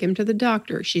to take him to the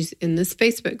doctor. She's in this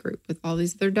Facebook group with all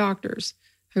these other doctors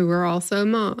who are also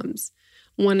moms.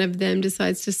 One of them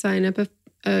decides to sign up a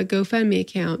GoFundMe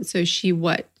account. So she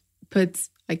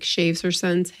shaves her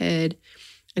son's head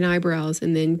and eyebrows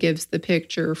and then gives the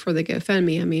picture for the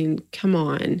GoFundMe. I mean, come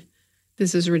on.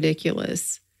 This is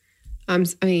ridiculous.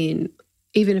 Even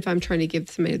if I'm trying to give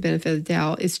somebody the benefit of the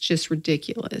doubt, it's just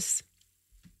ridiculous.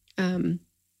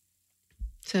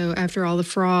 So after all the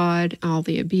fraud, all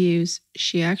the abuse,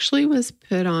 she actually was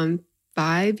put on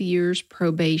 5 years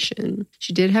probation.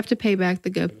 She did have to pay back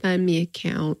the GoFundMe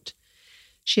account.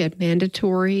 She had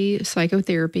mandatory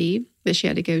psychotherapy that she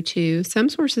had to go to. Some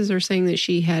sources are saying that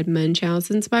she had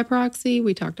Munchausen's by proxy.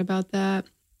 We talked about that.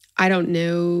 I don't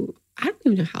know. I don't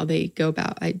even know how they go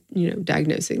about,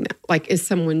 diagnosing that. Like, is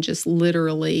someone just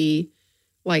literally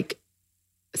like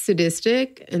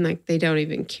sadistic and like they don't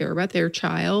even care about their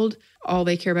child? All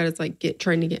they care about is like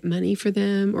trying to get money for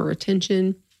them or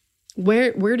attention.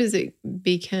 Where does it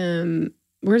become?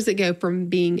 Where does it go from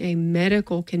being a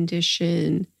medical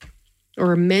condition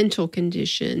or a mental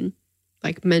condition,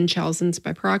 like Munchausen's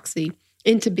by proxy,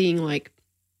 into being like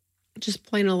just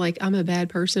plain old like, I'm a bad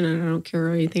person and I don't care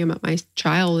anything about my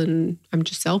child and I'm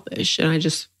just selfish and I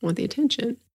just want the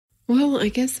attention? Well, I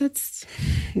guess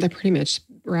that pretty much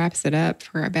wraps it up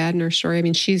for a bad nurse story. I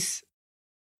mean,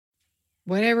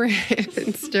 whatever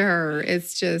happens to her,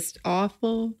 it's just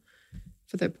awful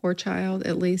for the poor child.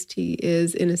 At least he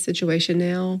is in a situation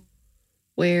now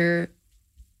where,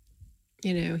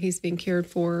 he's being cared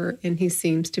for and he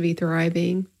seems to be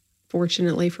thriving,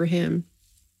 fortunately for him.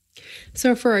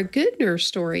 So for a good nurse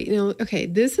story,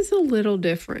 this is a little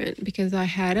different because I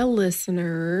had a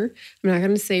listener. I'm not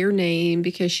going to say her name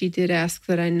because she did ask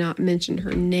that I not mention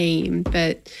her name,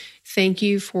 but thank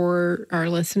you for our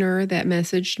listener that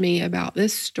messaged me about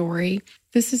this story.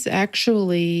 This is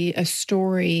actually a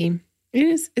story.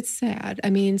 It's sad. I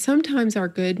mean, sometimes our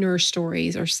good nurse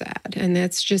stories are sad, and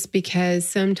that's just because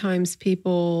sometimes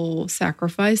people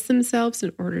sacrifice themselves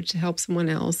in order to help someone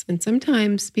else. And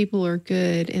sometimes people are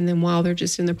good, and then while they're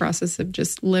just in the process of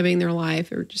just living their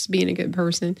life or just being a good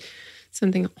person,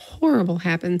 something horrible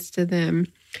happens to them.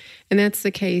 And that's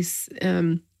the case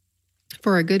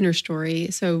for a good nurse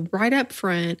story. So right up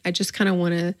front, I just kind of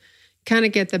want to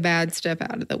get the bad stuff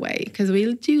out of the way because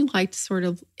we do like to sort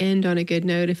of end on a good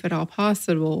note if at all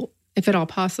possible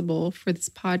for this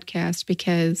podcast,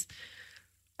 because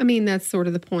I mean, that's sort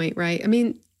of the point, right? I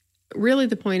mean, really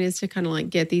the point is to kind of like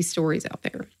get these stories out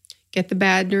there, get the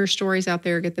bad nurse stories out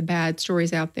there, get the bad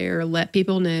stories out there, let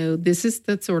people know this is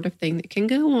the sort of thing that can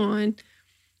go on.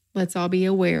 Let's all be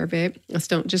aware of it. Let's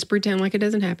don't just pretend like it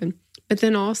doesn't happen, but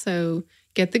then also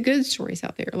get the good stories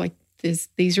out there. Like,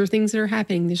 these are things that are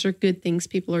happening. These are good things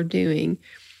people are doing.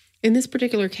 In this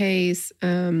particular case,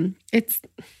 it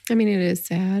is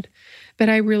sad, but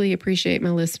I really appreciate my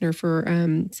listener for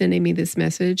sending me this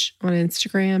message on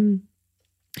Instagram.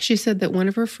 She said that one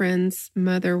of her friend's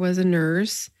mother was a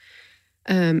nurse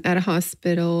at a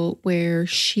hospital where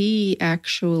she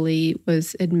actually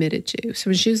was admitted to.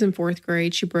 So when she was in 4th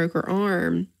grade, she broke her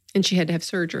arm and she had to have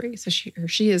surgery. So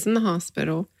she is in the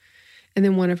hospital. And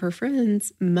then one of her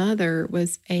friends' mother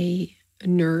was a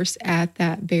nurse at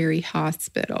that very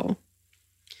hospital.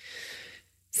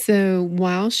 So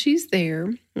while she's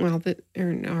there,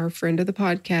 our friend of the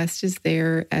podcast is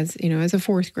there as a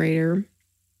 4th grader,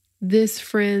 this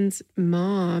friend's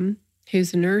mom,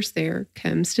 who's a nurse there,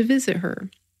 comes to visit her.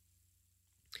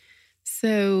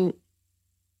 So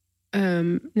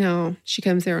now she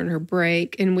comes there on her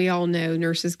break, and we all know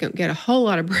nurses don't get a whole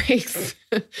lot of breaks.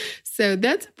 So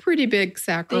that's a pretty big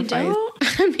sacrifice. They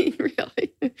don't? I mean,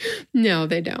 really? No,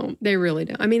 they don't. They really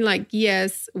don't. I mean, like,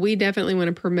 yes, we definitely want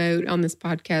to promote on this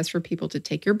podcast for people to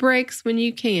take your breaks when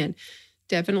you can.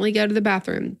 Definitely go to the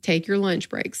bathroom. Take your lunch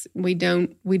breaks. We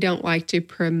don't like to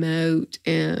promote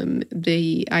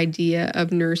the idea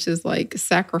of nurses like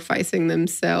sacrificing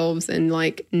themselves and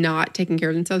like not taking care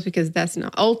of themselves, because that's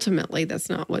not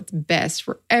what's best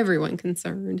for everyone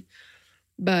concerned.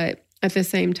 But at the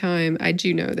same time, I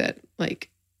do know that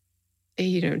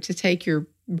to take your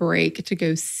break to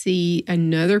go see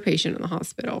another patient in the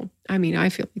hospital, I mean, I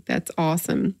feel like that's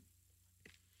awesome.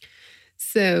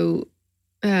 So,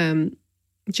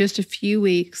 just a few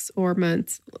weeks or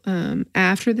months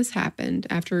after this happened,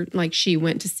 after she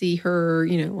went to see her,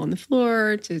 on the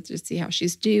floor to just see how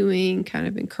she's doing, kind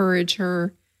of encourage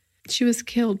her, she was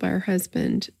killed by her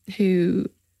husband, who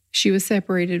she was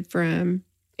separated from.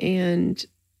 And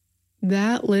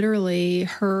that literally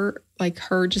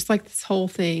just like this whole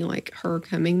thing, like her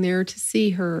coming there to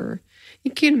see her.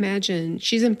 You can imagine,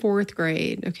 she's in 4th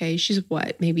grade. Okay. She's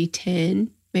maybe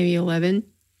 10, maybe 11.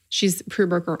 She's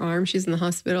broke her arm. She's in the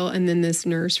hospital. And then this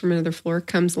nurse from another floor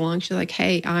comes along. She's like,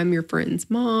 hey, I'm your friend's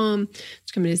mom.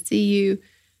 She's coming to see you.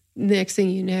 Next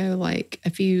thing you know, like a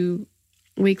few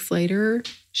weeks later,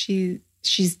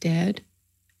 she's dead.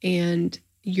 And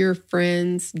your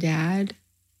friend's dad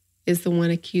is the one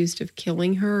accused of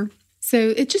killing her. So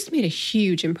it just made a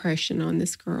huge impression on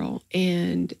this girl.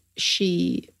 And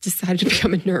she decided to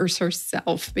become a nurse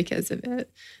herself because of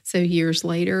it. So years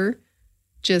later,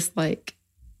 just like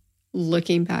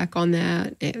looking back on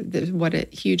that, what a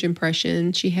huge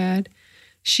impression she had.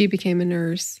 She became a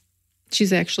nurse.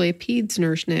 She's actually a peds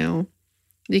nurse now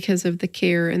because of the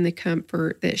care and the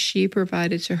comfort that she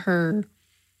provided to her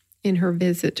in her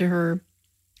visit to her.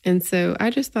 And so I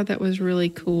just thought that was really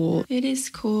cool. It is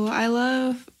cool. I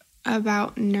love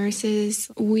about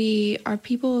nurses, we are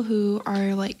people who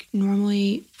are like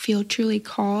normally feel truly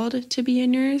called to be a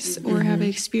nurse or have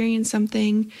experienced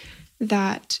something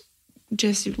that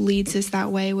just leads us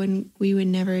that way when we would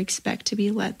never expect to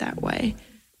be led that way.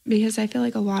 Because I feel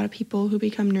like a lot of people who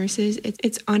become nurses,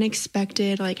 it's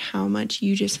unexpected, like how much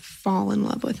you just fall in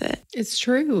love with it. It's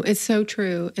true. It's so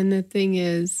true. And the thing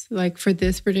is, like for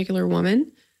this particular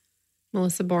woman,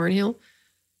 Melissa Barnhill,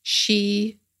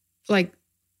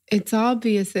 it's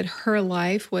obvious that her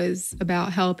life was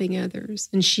about helping others.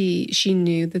 And she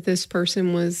knew that this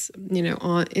person was,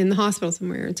 in the hospital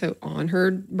somewhere. And so on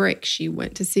her break, she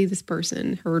went to see this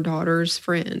person, her daughter's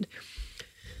friend.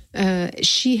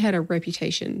 She had a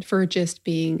reputation for just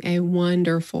being a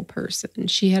wonderful person.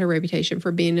 She had a reputation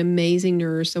for being an amazing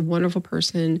nurse, a wonderful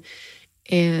person.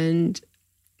 And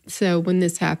so when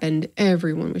this happened,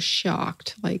 everyone was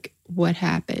shocked, like what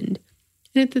happened?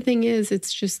 And the thing is,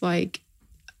 it's just like,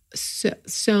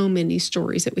 so many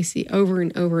stories that we see over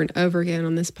and over and over again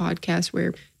on this podcast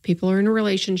where people are in a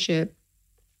relationship,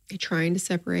 trying to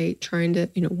separate,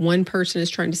 one person is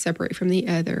trying to separate from the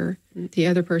other. The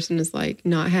other person is like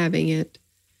not having it.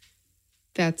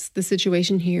 That's the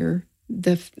situation here.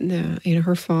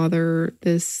 Her father,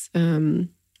 this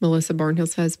Melissa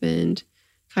Barnhill's husband,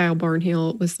 Kyle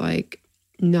Barnhill, was like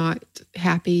not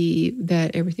happy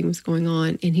that everything was going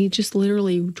on. And he just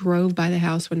literally drove by the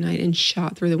house one night and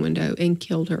shot through the window and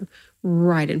killed her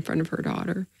right in front of her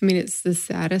daughter. I mean, it's the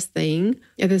saddest thing.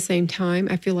 At the same time,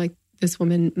 I feel like this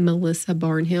woman, Melissa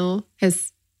Barnhill,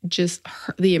 has just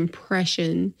the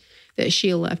impression that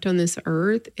she left on this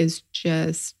earth is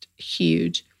just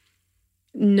huge.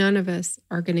 None of us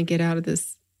are going to get out of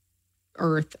this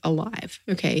earth alive.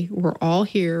 Okay. We're all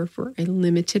here for a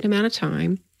limited amount of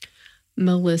time.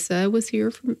 Melissa was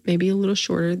here for maybe a little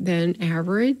shorter than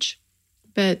average,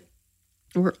 but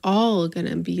we're all going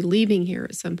to be leaving here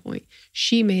at some point.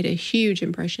 She made a huge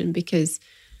impression because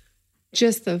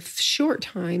just the short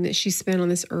time that she spent on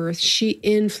this earth, she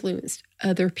influenced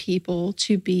other people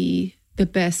to be the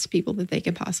best people that they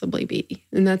can possibly be.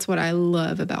 And that's what I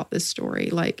love about this story.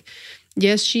 Like,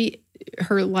 yes,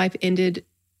 her life ended,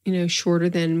 shorter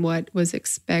than what was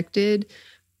expected.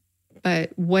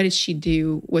 But what did she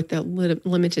do with the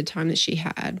limited time that she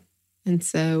had? And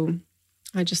so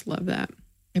I just love that.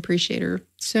 I appreciate her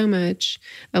so much.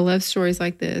 I love stories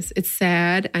like this. It's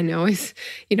sad. I know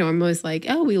I'm always like,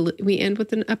 oh, we end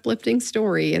with an uplifting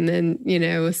story. And then,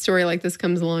 a story like this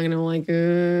comes along and I'm like,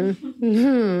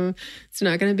 it's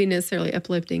not going to be necessarily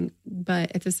uplifting.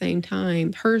 But at the same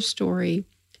time, her story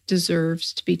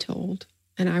deserves to be told.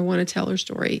 And I want to tell her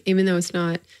story, even though it's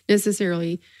not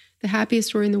necessarily the happiest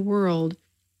story in the world.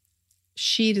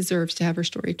 She deserves to have her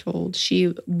story told.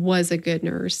 She was a good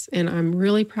nurse, and I'm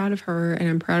really proud of her, and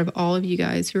I'm proud of all of you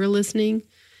guys who are listening,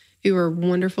 who are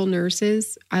wonderful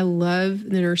nurses. I love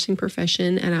the nursing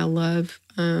profession, and I love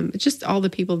just all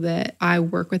the people that I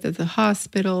work with at the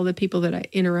hospital, the people that I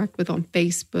interact with on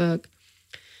Facebook,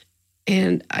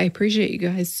 and I appreciate you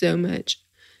guys so much.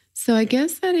 So I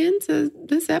guess that ends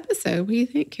this episode. What do you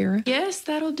think, Kara? Yes,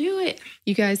 that'll do it.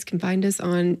 You guys can find us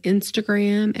on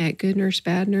Instagram at Good Nurse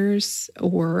Bad Nurse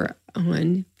or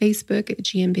on Facebook at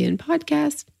GNBN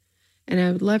Podcast. And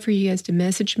I would love for you guys to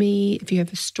message me if you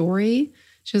have a story,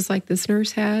 just like this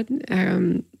nurse had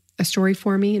a story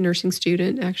for me. A nursing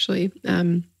student actually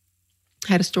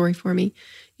had a story for me.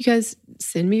 You guys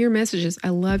send me your messages. I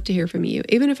love to hear from you.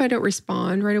 Even if I don't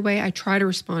respond right away, I try to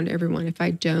respond to everyone. If I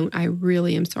don't, I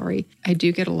really am sorry. I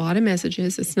do get a lot of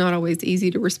messages. It's not always easy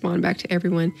to respond back to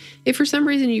everyone. If for some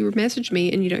reason you message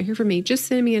me and you don't hear from me, just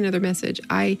send me another message.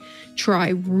 I try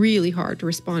really hard to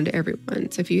respond to everyone.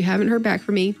 So if you haven't heard back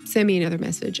from me, send me another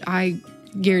message. I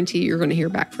guarantee you're going to hear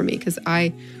back from me because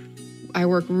I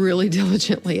work really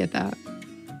diligently at that.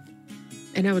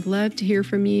 And I would love to hear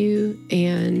from you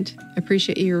and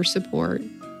appreciate your support.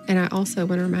 And I also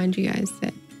want to remind you guys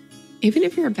that even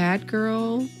if you're a bad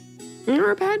girl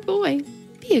or a bad boy,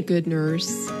 be a good nurse.